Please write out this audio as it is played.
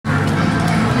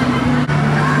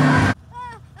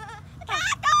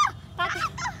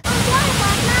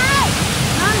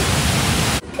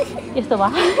त्यस्तो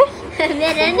भयो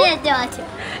मेरो नि त्यो छ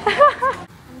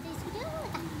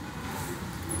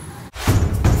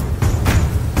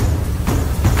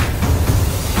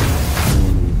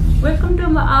Welcome to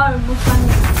our mukbang.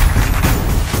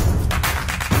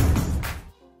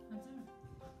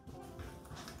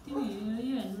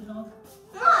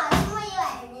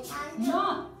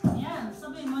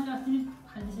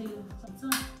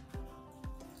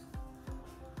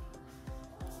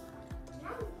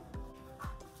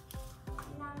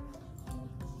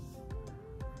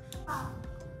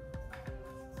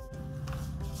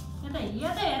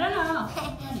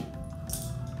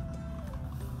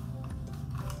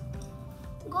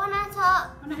 Gonna छ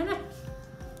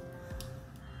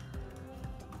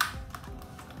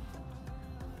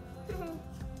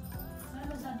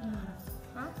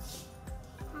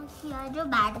जो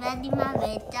भातबादीमा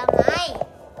भेट्छमै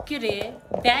के रे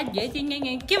ब्याज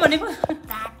के भनेको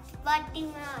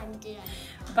भातबादीमा भन्छ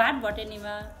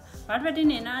भातभटेनीमा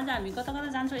भातभटेनी हैन आज हामी कता कता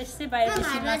जान्छौँ यसै बाहिर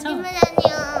बिसिरमा छौँ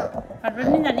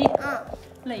भातभटेनी जाने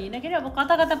ल हिँड के अब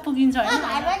कता कता पुगिन्छ हैन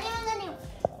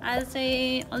आज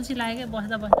चाहिँ अल्छी लागेकै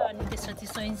बस्दा बस्दा अनि त्यसपछि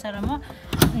सहिंसा र म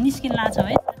निस्किन लाग्छौँ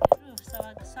है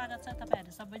स्वागत छ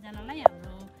तपाईँहरू सबैजनालाई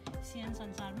हाम्रो सिएन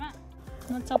संसारमा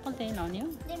म चप्पल त्यही लाउने हो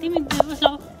तिमी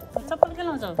चप्पल के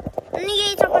लाउँछौ अनि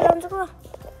यही चप्पल लाउँछु को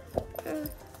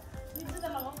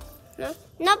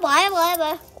न भयो भयो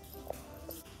भयो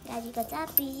दाजुको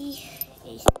चापी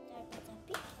चापी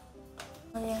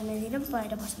यहाँनिर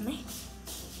बाहिर बस्नु है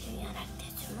यहाँ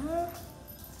राख्दैछु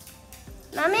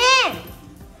मम्मी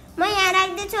म यहाँ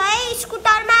राख्दैछु है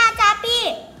स्कुटरमा चापी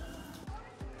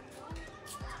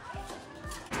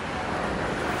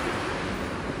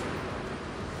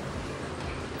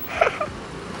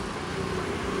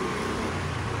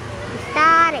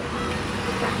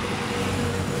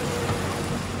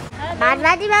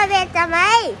भातबादीमा भेट्छौँ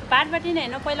है भातबाटी नै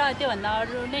होइन पहिला त्योभन्दा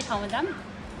अरू नै ठाउँमा जाऊँ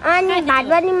अनि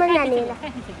भातबादीमा जाने होला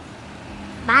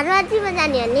भातबादीमा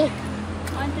जाने हो नि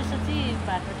अनि त्यसपछि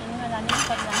भातबाटीमा जाने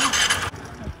कति जाने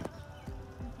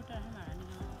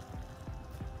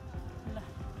ल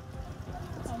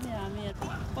अब हामीहरू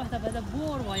बस्दा बस्दा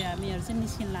बोर भयो हामीहरू चाहिँ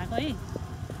निस्किन लाग्यो है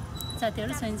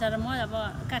साथीहरू सहिंसा र म अब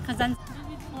कहाँ कहाँ जान्छ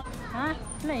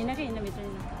ल हिँड कि हिँड भित्र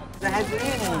हिँड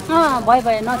भयो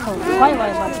भयो नछौ भयो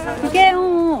भयो भयो के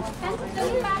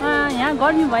यहाँ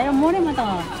गर्मी भएर मरेँ म त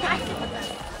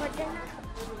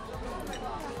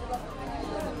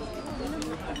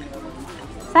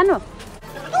सानो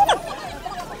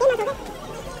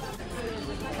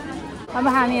अब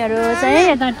हामीहरू चाहिँ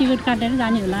यता टिकट काटेर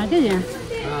जाने होला क्या यहाँ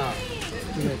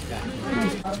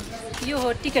यो हो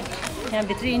टिकट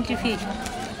यहाँभित्र इन्ट्री फी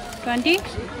 20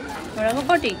 एउटाको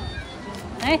 40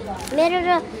 है मेरो र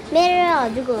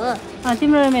हजुरको हो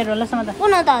तिम्रो र मेरो ल सम त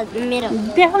कुन त मेरो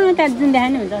देखाउनु त्यहाँ जुन देखायो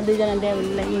नि हुन्छ दुईजना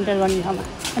देवलाई इन्टर गर्ने ठाउँमा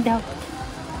देखाऊ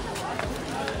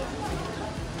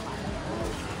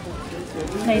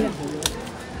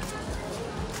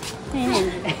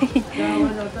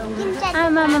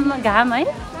आमा घाम है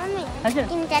हजुर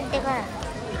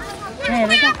हेर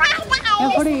त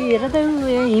फोटो हेर त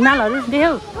हिमालहरू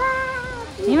देखाऊ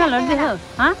हिमालहरू देखाऊ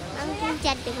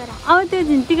अब त्यो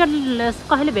टिकट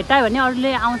कसैले भेट्टायो भने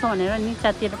अरूले आउँछ भनेर नि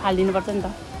च्यातिर फालिदिनुपर्छ नि त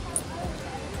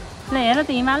ल हेर त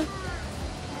हिमाल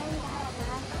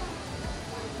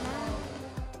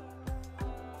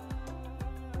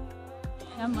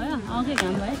घाम भयो अघि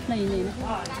घाम भयो ल हिँड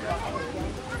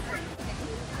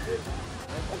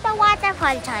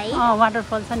वाटरफल छ है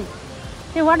वाटरफल छ नि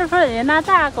त्यो वाटरफल हेर्न त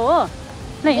आएको हो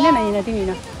ल हिँड न हिँड तिमी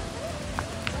हिँड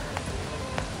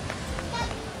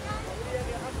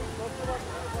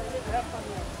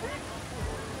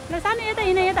ल सानो यता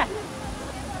हिँड यता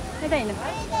यता हिँड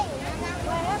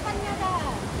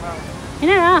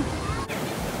हिँड न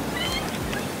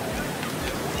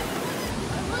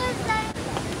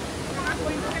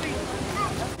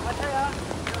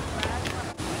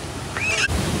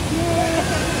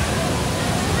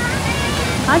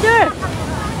हजुर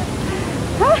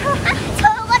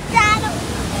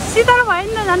शीतल भयो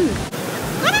नि त झन्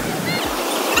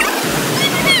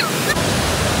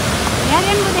यहाँ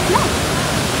रेनको देख्न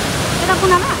यता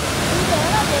कुनामा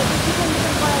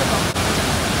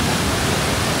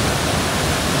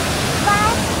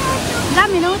जाम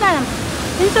हिँड उता जाम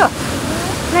हिँड्छु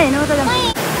ल हिँड उता जाम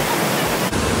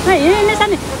हिँड्ने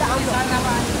सानो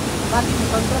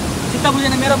चित्त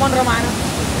बुझेन मेरो मन रमाएन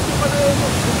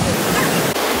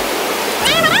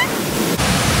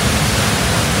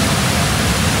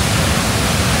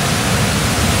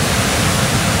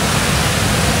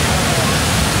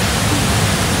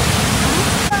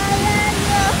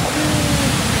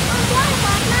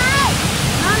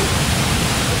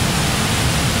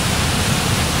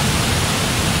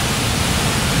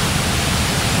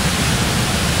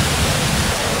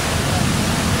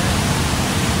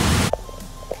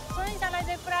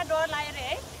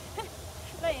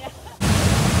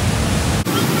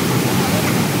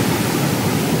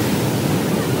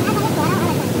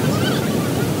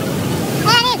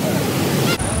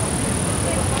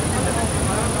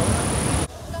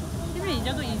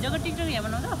यहाँ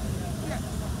बनाउँछौ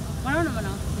बनाऊ न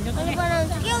बनाऊ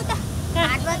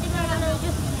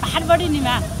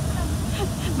भातबडिनीमा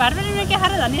भातबडिनीमा के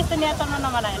खाएर झन् यस्तो न्याचमा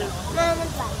नबनाएर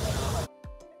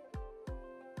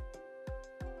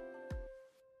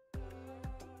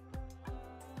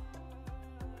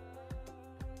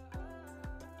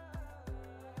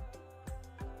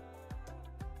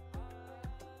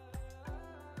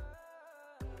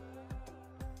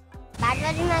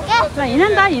हिँड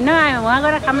नि त हिँड्न आयो वहाँ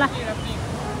गएर खाम्ला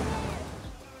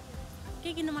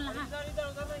के किन्नु मन लाग्छ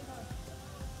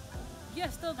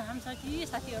यस्तो घाम छ कि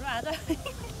साथीहरू आज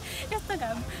यस्तो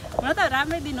घाम हुन त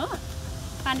राम्रै दिन हो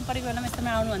पानी परेको बेलामा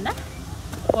यस्तोमा आउनुभन्दा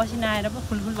पसिना आएर पो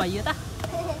फुलफुल भइयो त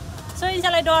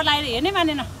सोइन्सालाई डर लागेर हेर्नै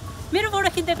मानेन मेरो फोटो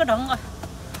खिचेको ढङ्ग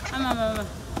आमा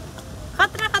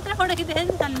खतरा खतरा फोटो खिचेको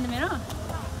नि चालिन्छ मेरो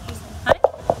है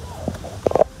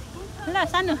ल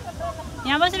सानो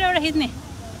यहाँ बसेर एउटा खिच्ने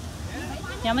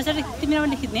यहाँ बसेर तिमीलाई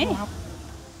पनि खिच्ने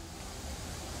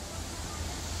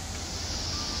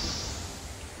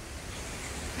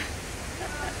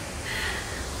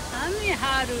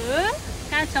हामीहरू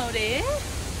कहाँ छौँ रे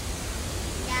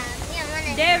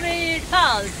डेभी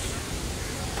फल्स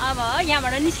अब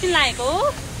यहाँबाट निस्किन लागेको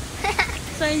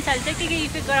सोइन्साले चाहिँ के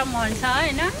इफेक्ट गरम भन्छ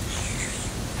होइन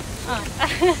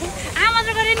आमा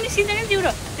चाहिँ गरेर निस्किन्छ नि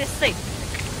जिउरो त्यस्तै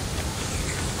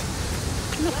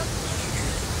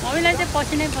हामीलाई चाहिँ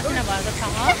पसिनै पसिना भएको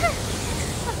छ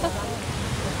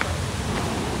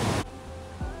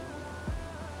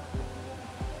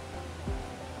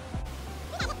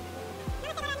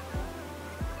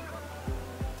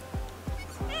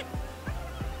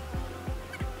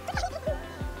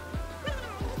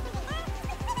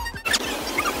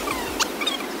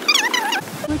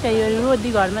यो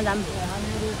रोदी घरमा जाम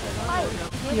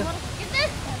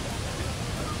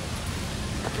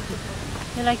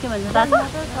यसलाई के भन्छ दाजु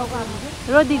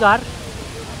रोदी घर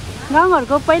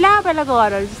गाउँघरको पहिलाको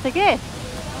घरहरू जस्तो के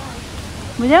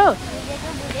बुझ्यौ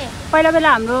पहिला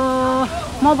हाम्रो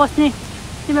म बस्ने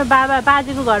तिम्रो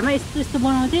बाजेको घरमा यस्तो यस्तो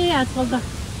बनाउँथेँ आजकल त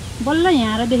बल्ल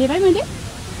यहाँ आएर देखेँ भाइ मैले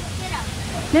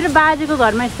मेरो बाजेको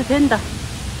घरमा यस्तो थियो नि त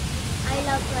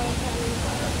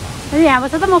यहाँ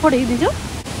बस्छ त म फोटो खिचिदिन्छु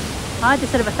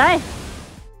त्यसरी बस्छ है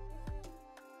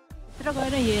भित्र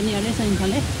गएर हेर्ने अरे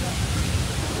सैन्सले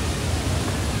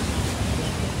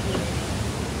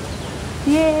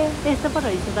यस्तो पो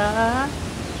रहेछ त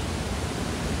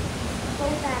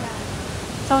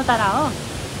चौतारा हो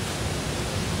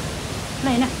ल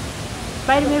होइन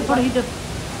बाहिर मेरो फोटो खिच्यो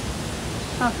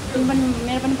तिमी पनि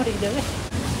मेरो पनि फोटो खिच्यो क्या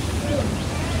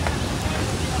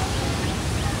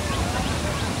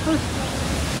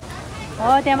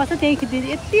त्यहाँ बस्छ त्यहीँ खिचिदिन्छ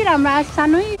यति राम्रो आज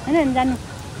सानो होइन जानु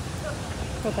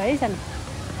फोटो है सानो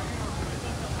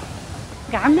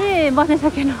घामले बस्न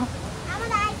सकेन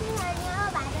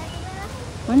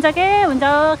हुन्छ के हुन्छ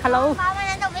खालौ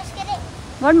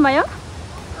गर्नुभयो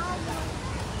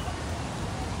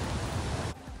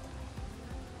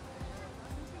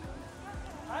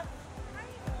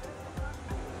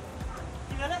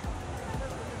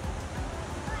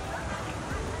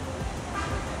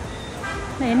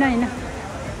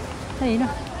होइन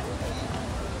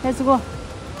let's go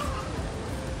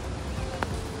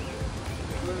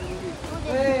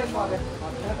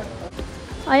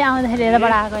अहिले आउँदाखेरि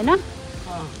यताबाट आएको होइन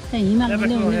हिमाल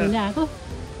हुँदै आएको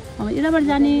यताबाट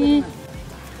जाने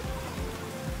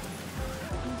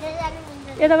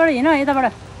यताबाट हिँड यताबाट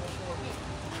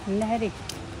हिँड्दाखेरि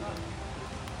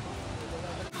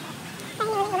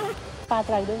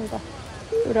पात राख्दै नि त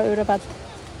एउटा पात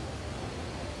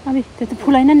अब त्यो त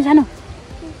फुल होइन नि सानो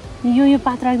यो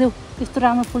पात राख्देऊ त्यस्तो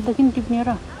राम्रो फुल त किन टिप्ने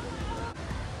र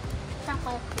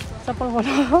चप्पल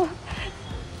फोटो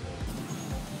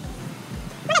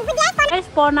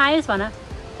पढ्न आयोस् भन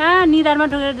कहाँ निधारमा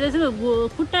ठोकेर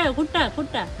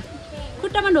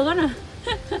खुट्टामा ढोक न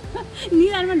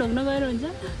निधारमा ढोक्न गएर हुन्छ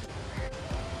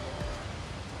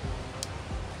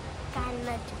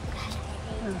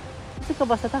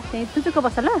बस्छ त त्यहीँ चुचुक्क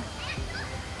बस्छ ल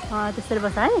त्यसरी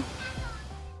बस्छ है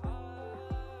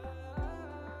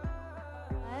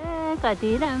कति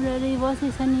राम्ररी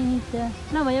बसेछ नि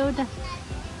नभयो एउटा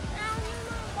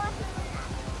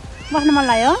बस्न मन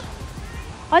लाग्यो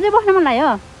अझै बस्न मन लाग्यो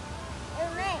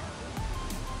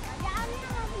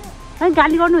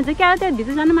गाली गर्नुहुन्छ क्या त्यहाँ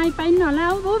भित्र जानु पाइन्न होला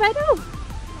हो भाइ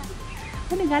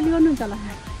अहिले गाली गर्नुहुन्छ होला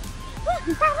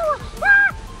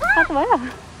तातो भयो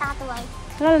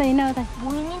ल हिँड उता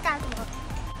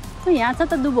यहाँ छ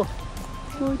त दुबो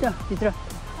त्यो भित्र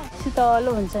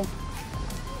शीतलो हुन्छ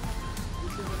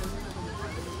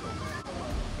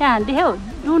त्यहाँ देख्यौ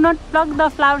do not plug the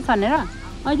flowers भनेर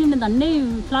अहिले तिमीले धन्नै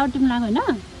फ्लावर टिप्नु लाग्यो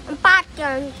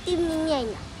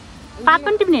होइन पात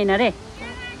पनि टिप्ने होइन रे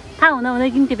थाहा हुँदा हुँदै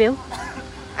किन टिप्यौ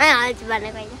हजुर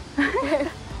भनेको होइन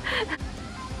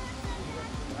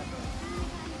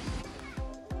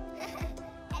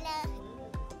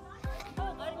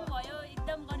गर्मी भयो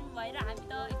एकदम गर्मी भएर हामी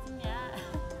त एकछिन यहाँ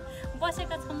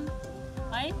बसेका छौँ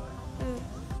है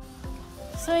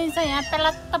सोही चाहिँ यहाँ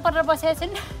पेलात्त परेर बसेको छु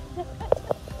नि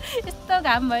यस्तो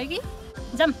घाम भयो कि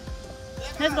जाम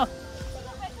लेट्स गो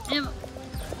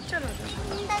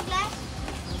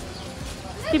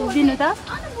टिप्दिनु त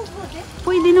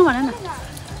पुइदिनु भन न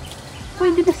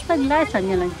पुइदिनु यस्तो गिलास छ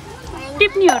नि यसलाई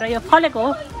टिप्ने हो र यो फलेको हो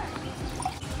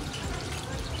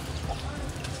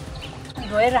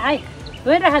धोएर है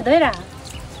धोएर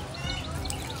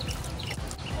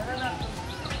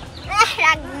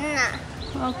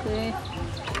ओके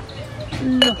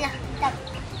ल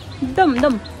दुम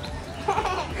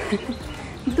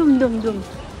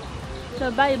ल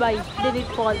बाई बाई डेभी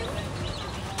फल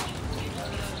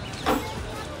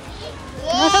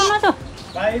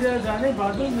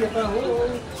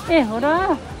ए हो र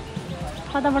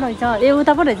कताबाट रहेछ ए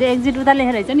उताबाट रहेछ एक्जिट उता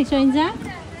लेखेर रहेछ नि सोइन्छ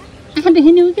आँखा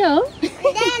देखिने क्या हो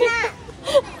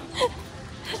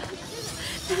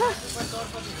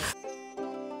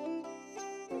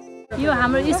यो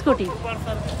हाम्रो स्कुटी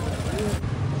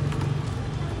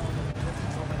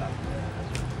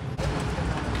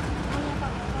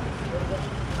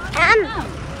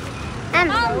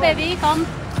बेबी कम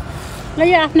ल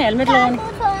यो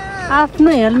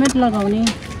आफ्नो हेलमेट लगाउने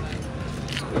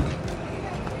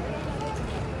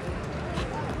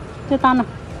त्यो तान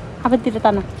आफैतिर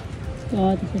तान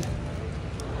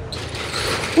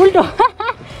उल्टो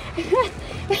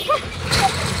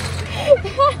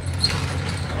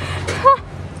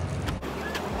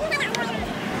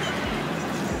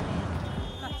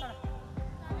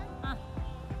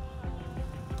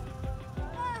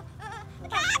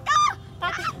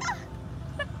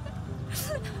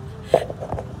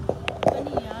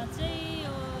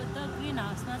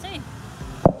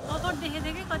देखेको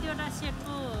थिएँ कि कतिवटा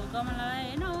सेटको गमलालाई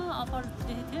होइन अफर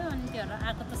देखेको थियो अनि त्योहरू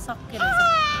आएको त सकियो रहेछ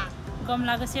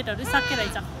गमलाको सेटहरू सकियो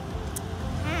रहेछ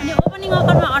अनि ओपनिङ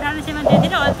अफरमा 1800मा दिएको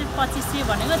थियो र अहिले 2500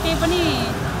 भनेको त्यही पनि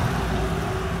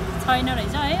छैन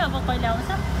रहेछ है अब कहिले आउँछ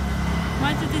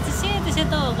मैले त त्यो चाहिँ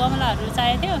सेतो गमलाहरू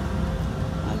चाहिएको थियो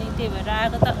अनि त्यही भएर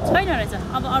आएको त छैन रहेछ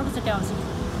अब अर्कोचोटि आउँछु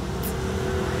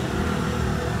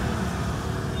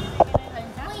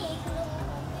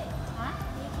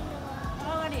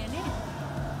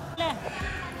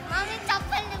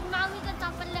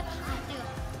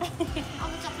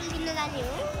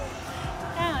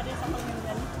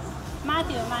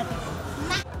माथि हो माथि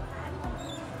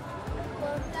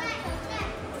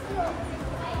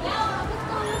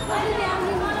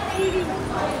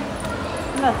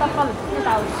ल चप्पल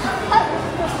यता आउँछ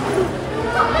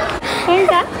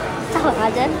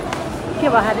हजुर के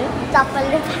भयो अरे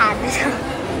चप्पलले फाट्छ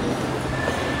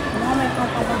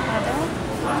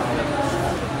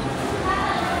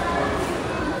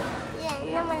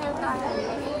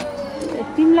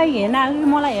तिमीलाई हेर्न आएको कि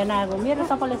मलाई हेर्न आएको मेरो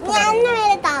चप्पल यस्तो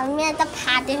मेरो त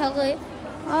फाटेको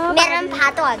मेरो पनि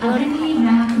फाटो हजुर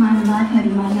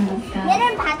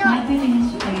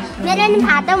मेरो पनि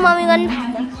फाटो मम्मीको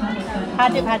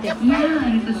पनि फाटे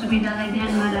यहाँहरूको सुविधालाई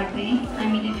ध्यानमा राख्दै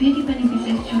हामीले फेरि पनि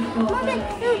विशेष छुटको अफर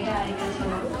लिएर आएका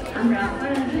छौँ हाम्रो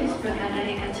अफरहरू यस प्रकार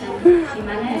रहेका छन्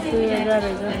हिमालय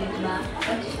खरिदमा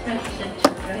 25%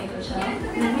 छुट रहेको छ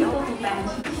नानीको प्यान्ट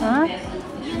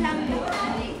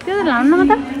त्यो त लानु न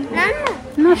त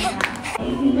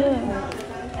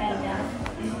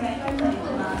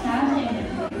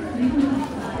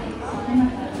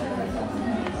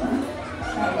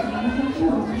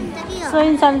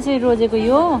सोइन्साल चाहिँ रोजेको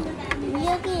यो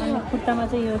अनि खुट्टामा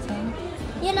चाहिँ यो छ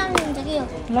यो लाउनु हुन्छ कि यो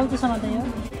लौतोसँग त यो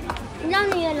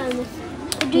लाउनु यो लाउनु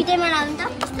दुईटैमा लाउनु त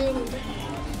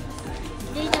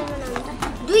दुईटैमा लाउनु त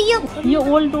यो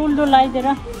ओल्डो लगाइदिएर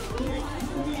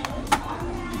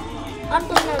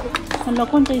अर्को लाउनु ल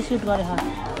कुन चाहिँ सुट गरे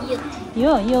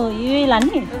यो यही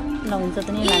लाने ल हुन्छ त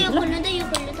नि लान्छु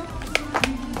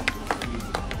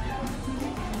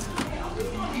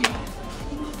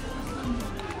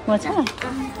ल छ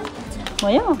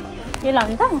भयो के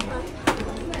लाउने त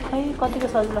खै कतिको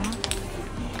सजिलो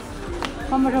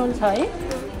कम्फर्टेबल छ है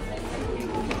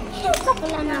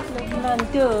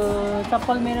त्यो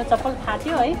चप्पल मेरो चप्पल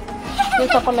फाट्यो है त्यो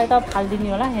चप्पललाई त फालिदिने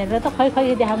होला हेरेर त खै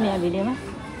देखाउने यहाँ भिडियोमा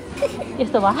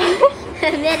यस्तो भयो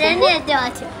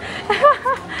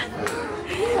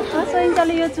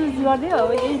सोइन्साले यो चुज गरिदियो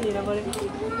अब यही लिएर पऱ्यो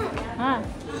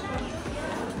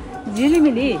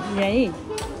झिलिमिली यही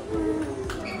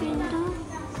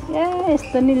ए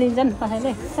यस्तो नि लिन्छन्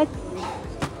कसैले भयो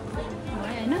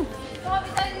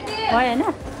होइन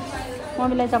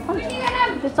मम्मीलाई चप्पल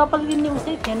त्यो चप्पल किन्ने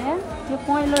उसै थिएन यार यो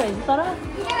पहेँलो रहेछ तर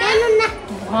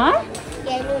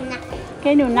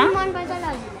केही नि हुन्न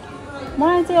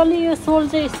मलाई चाहिँ अलि यो सोल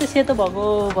चाहिँ यस्तो सेतो भएको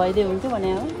भइदियो हुन्थ्यो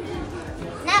भने हो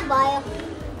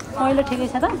पहेँलो ठिकै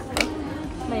छ त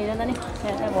ल हेर त नि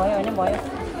भयो भने भयो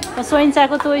त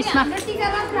सोइन्चाको त्यो उयसमा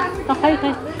खै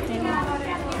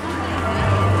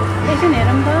एकछिन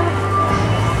हेरौँ त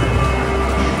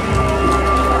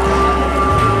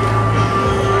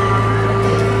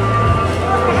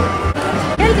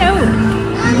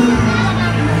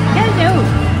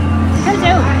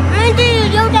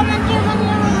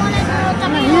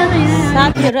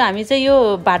साथीहरू हामी चाहिँ यो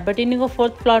भाटभटेनीको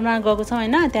 4th फ्लोरमा गएको छौँ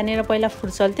होइन त्यहाँनिर पहिला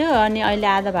फुटसल थियो अनि अहिले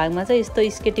आधा भागमा चाहिँ यस्तो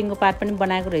स्केटिङको पार्ट पनि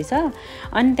बनाएको रहेछ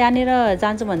अनि त्यहाँनिर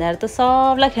जान्छु भन्दा त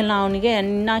सबलाई खेल्न आउने के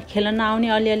अनि खेल्न नआउने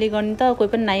अलिअलि गर्ने त कोही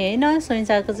पनि नाइ होइन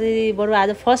सोइन्चाको चाहिँ बरु आज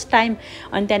फर्स्ट टाइम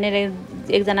अनि त्यहाँनिर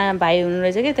एकजना भाइ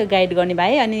हुनुहुरहेछ कि त्यो गाइड गर्ने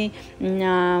भाइ अनि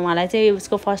उहाँलाई चाहिँ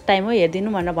उसको फर्स्ट टाइम हो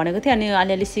हेरिदिनु भनेर भनेको थियो अनि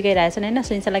अलिअलि सिकाइरहेछन् होइन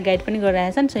सोइन्चालाई गाइड पनि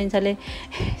गरिरहेछन् सोइन्चाले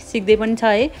सिक्दै पनि छ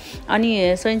है अनि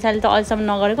सोइन्चाले त अहिलेसम्म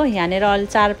नगरेको यहाँनिर अलि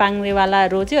 4 पाङ्रेवाला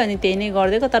रोज्यो अनि त्यही नै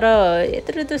गरिदिएको तर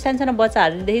यत्रो त्यो सानसानो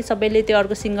बच्चाहरूदेखि सबैले त्यो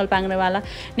अर्को सिङ्गल पाङ्रेवाला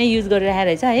नै युज गरिरहेको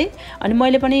रहेछ है अनि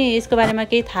मैले पनि यसको बारेमा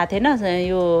केही थाहा थिएन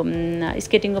यो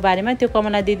स्केटिङको बारेमा त्यो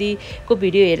कमला दिदीको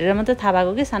भिडियो हेरेर मात्रै थाहा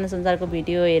भएको कि सानो संसारको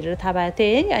भिडियो हेरेर थाहा भएको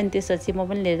थिएँ है अनि त्यसपछि म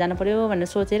पनि लिएर जानु पर्यो भनेर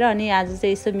सोचेर अनि आज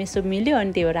चाहिँ यसो मिसो मिल्यो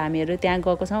अनि त्यही भएर हामीहरू त्यहाँ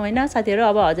गएको छौँ होइन साथीहरू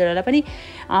अब हजुरहरूलाई पनि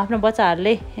आफ्नो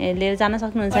बच्चाहरूले लिएर जान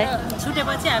सक्नुहुन्छ है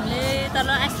छुटेपछि हामीले तल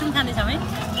आइसक्रिम खाँदैछौँ है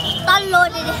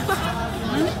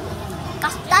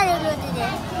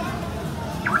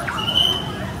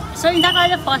सोइन्चाको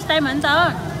अहिले फर्स्ट टाइम हो नि त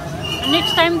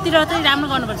नेक्स्ट टाइमतिर चाहिँ राम्रो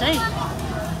गर्नुपर्छ है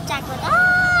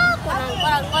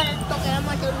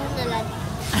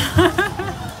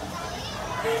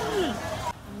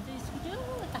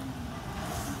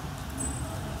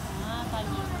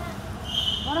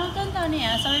बनाउँछ नि त अनि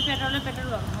यहाँ सबै पेट्रोल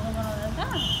भएको ठाउँमा बनाउँछ नि त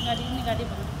गाडी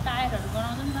टायरहरू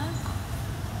बनाउँछ नि त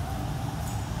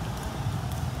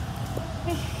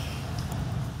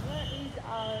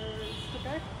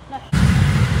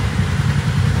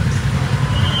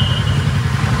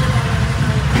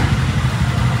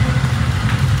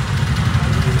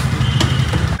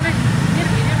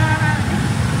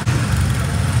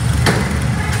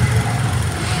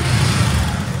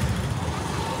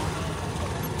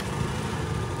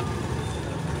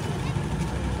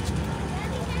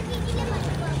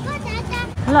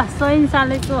ल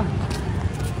सोइन्चालेको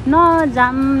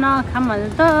नजाम नखाम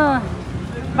भनेर त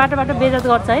बाटो बेइज्जत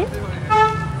गर्छ है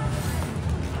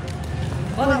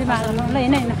ल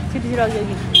होइन छिटो अघि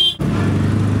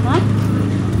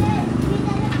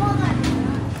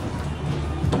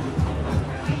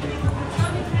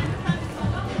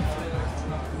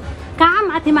कहाँ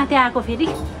माथि आएको फेरि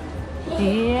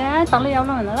ए तलै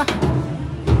आउनु भनेर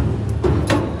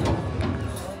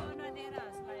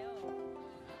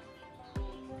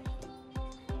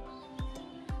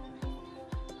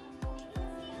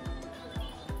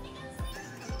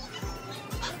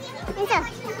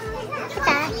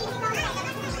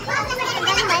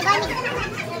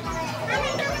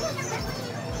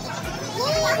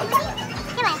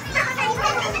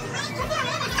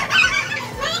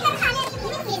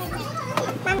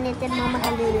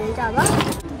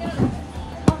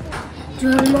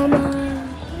झोल मोमो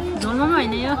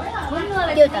होइन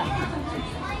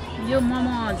यो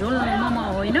मोमो झोल मोमो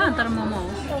होइन तर मोमो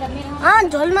हो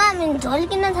झोल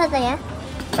किन छ त यहाँ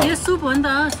यो सुप हो नि त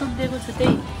सुप दिएको छु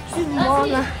त्यही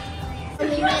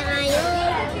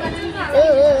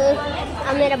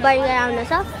मेरो बर्गर आउन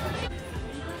छ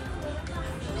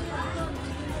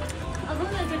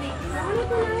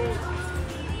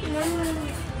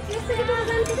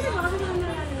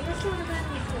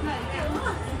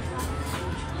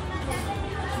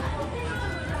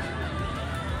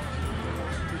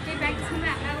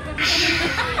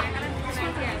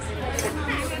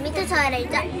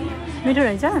मिठो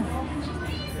रहेछ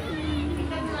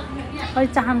अहिले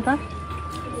चाहम त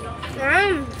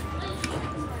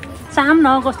चाहम न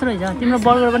कस्तो रहेछ तिम्रो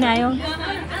बर्गर पनि आयो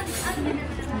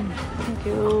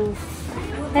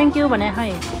थ्याङ्क यू भने है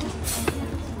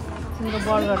तिम्रो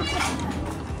बर्गर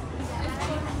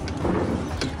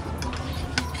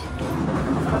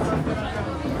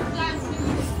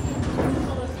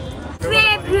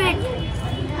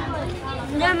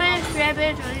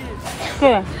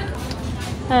के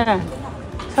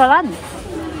salad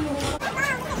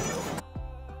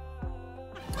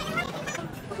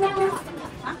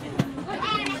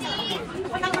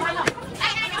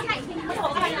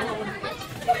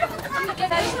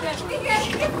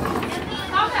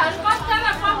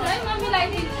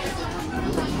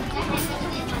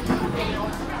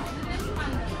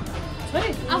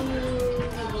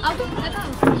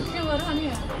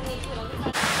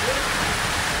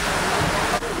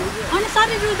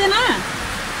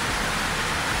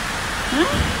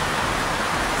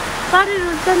शरीर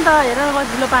रुच्छ नि त हेर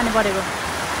कतिलो पानी परेको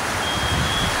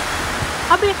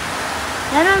अब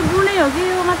हेर गुनै हो कि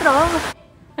यो मात्र हो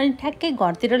अनि ठ्याक्कै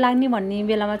घरतिर लाग्ने भन्ने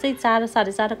बेलामा चाहिँ 4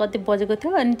 साढे 4 कति बजेको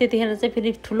थियो अनि त्यतिखेर चाहिँ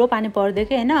फेरि ठुलो पानी पर्दै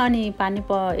थियो हैन अनि पानी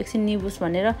एकछिन निबुस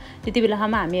भनेर त्यति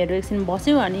बेलामा हामीहरू एकछिन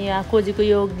बस्यौँ अनि यहाँ कोजीको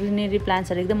यो ग्रिनेरी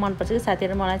प्लान्ट्सहरू एकदम मनपर्छ कि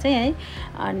साथीहरू मलाई चाहिँ है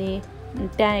अनि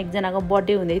त्यहाँ एकजनाको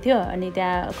बर्थडे हुँदै थियो अनि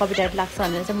त्यहाँ कपिराइट लाग्छ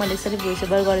भनेर चाहिँ मैले यसरी भोइस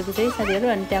ओभर गरेको चाहिँ साथीहरू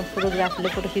अनि त्यहाँ फोटोग्राफरले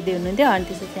फोटो खिच्दै हुनुहुन्थ्यो अनि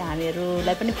त्यसपछि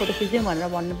हामीहरूलाई पनि फोटो खिच्दिउँ भनेर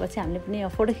भन्नुपर्छ हामीले पनि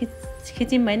फोटो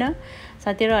खिच्यौँ होइन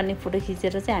साथीहरू अनि फोटो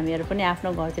खिचेर चाहिँ हामीहरू पनि आफ्नो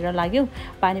घरतिर लाग्यौँ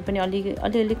पानी पनि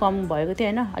अलिअलि कम भएको थियो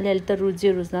होइन अलिअलि त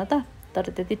रुज्न त तर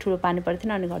त्यति ठुलो पानी परेको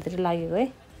थिएन अनि घरतिर लागेको है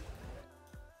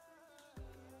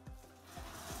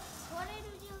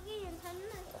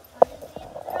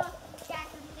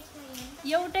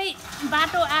एउटै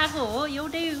बाटो आएको हो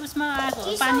एउटै उसमा आएको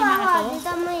हो पानीमा आएको हो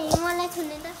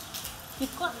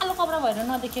कालो कपडा भएर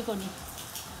नदेखेको नि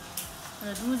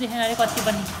रुजेखेर कति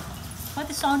पनि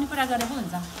कति सुहाउने कुरा गरेर पो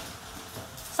हुन्छ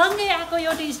सँगै आएको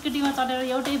एउटै स्कुटीमा चढेर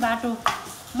एउटै बाटो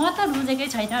म त रुजेकै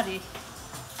छैन अरे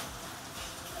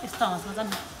यस्तो हँस मजा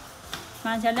नि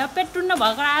मान्छेहरूले अब पेट्रुन्न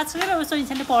भएको आएको छु र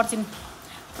सोइन्छले पर्छिन्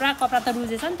पुरा कपडा त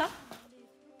रुजेछ नि त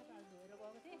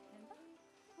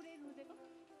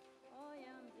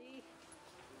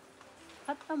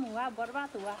खत्तम हुआ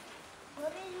बर्बाद हुआ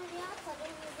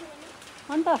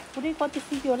अन्त पुरै कति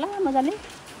सिक्यो होला मजाले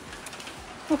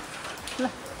ल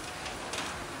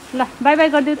ल बाई बाई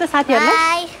गरिदिऊ त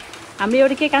साथीहरूलाई हाम्रो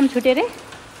एउटा के काम छुट्यो अरे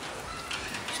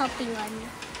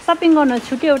सपिङ गर्नु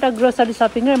छुट्यो एउटा ग्रोसरी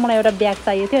सपिङ र मलाई एउटा ब्याग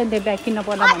चाहिएको थियो अनि त्यो ब्याग किन्न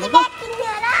पर्ला भनेको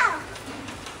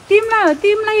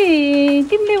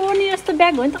तिमीले ओर्ने जस्तो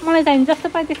ब्याग हो नि त मलाई चाहिन्छ जस्तो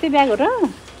पाए त्यस्तै ब्याग हो र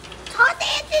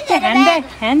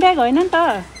ह्यान्ड ब्याग होइन नि त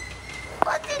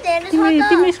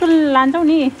तिमी स्कुल लान्छौ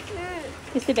नि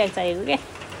त्यस्तै ब्याग चाहिएको क्या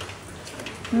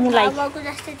मुलाई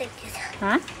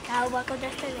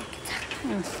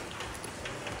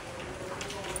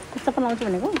चप्पल लाउँछु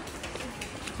भनेको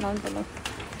लाउँछ ल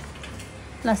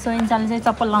ल सोइन्चाले चाहिँ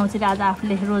चप्पल लाउँछ अरे आज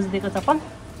आफूले रोज दिएको चप्पल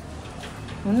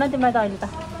हुन्न तिमीलाई त अहिले त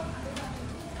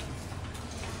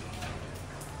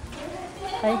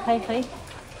खै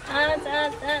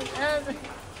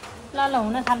ल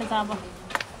हुन थालेछ अब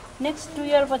नेक्स्ट 2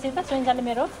 इयर पछि त सोइन्चाले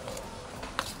मेरो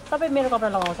सबै मेरो कपडा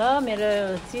लगाउँछ मेरो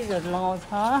चिजहरू लगाउँछ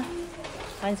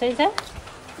होइन सोइन्छ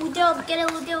उद्यो के अरे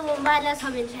उद्यो बाजा छ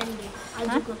मेरो साथीले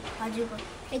हजुरको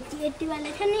यति वाला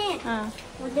छ नि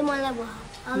उद्यो मलाई भयो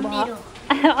मेरो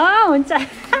हुन्छ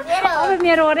अब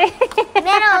मेरो अरे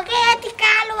मेरो हो के यति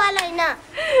कालो वाला हैन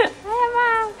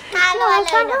कालो वाला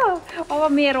हैन अब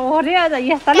मेरो हो रे अझ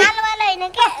यस्ताले कालो वाला हैन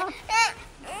के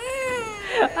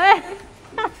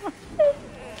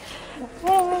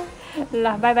ल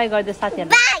बाई बाई गरिदियो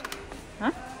साथीहरूलाई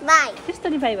बाई बाई त्यस्तो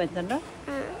नि बाई भन्छन् र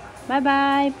बाई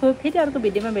बाई फेरि अर्को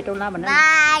भिडियोमा भेटौँला भन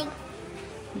बाई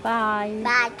बाई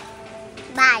बाई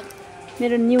बाई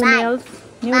मेरो new nails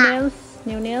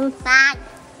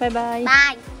by by by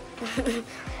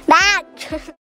by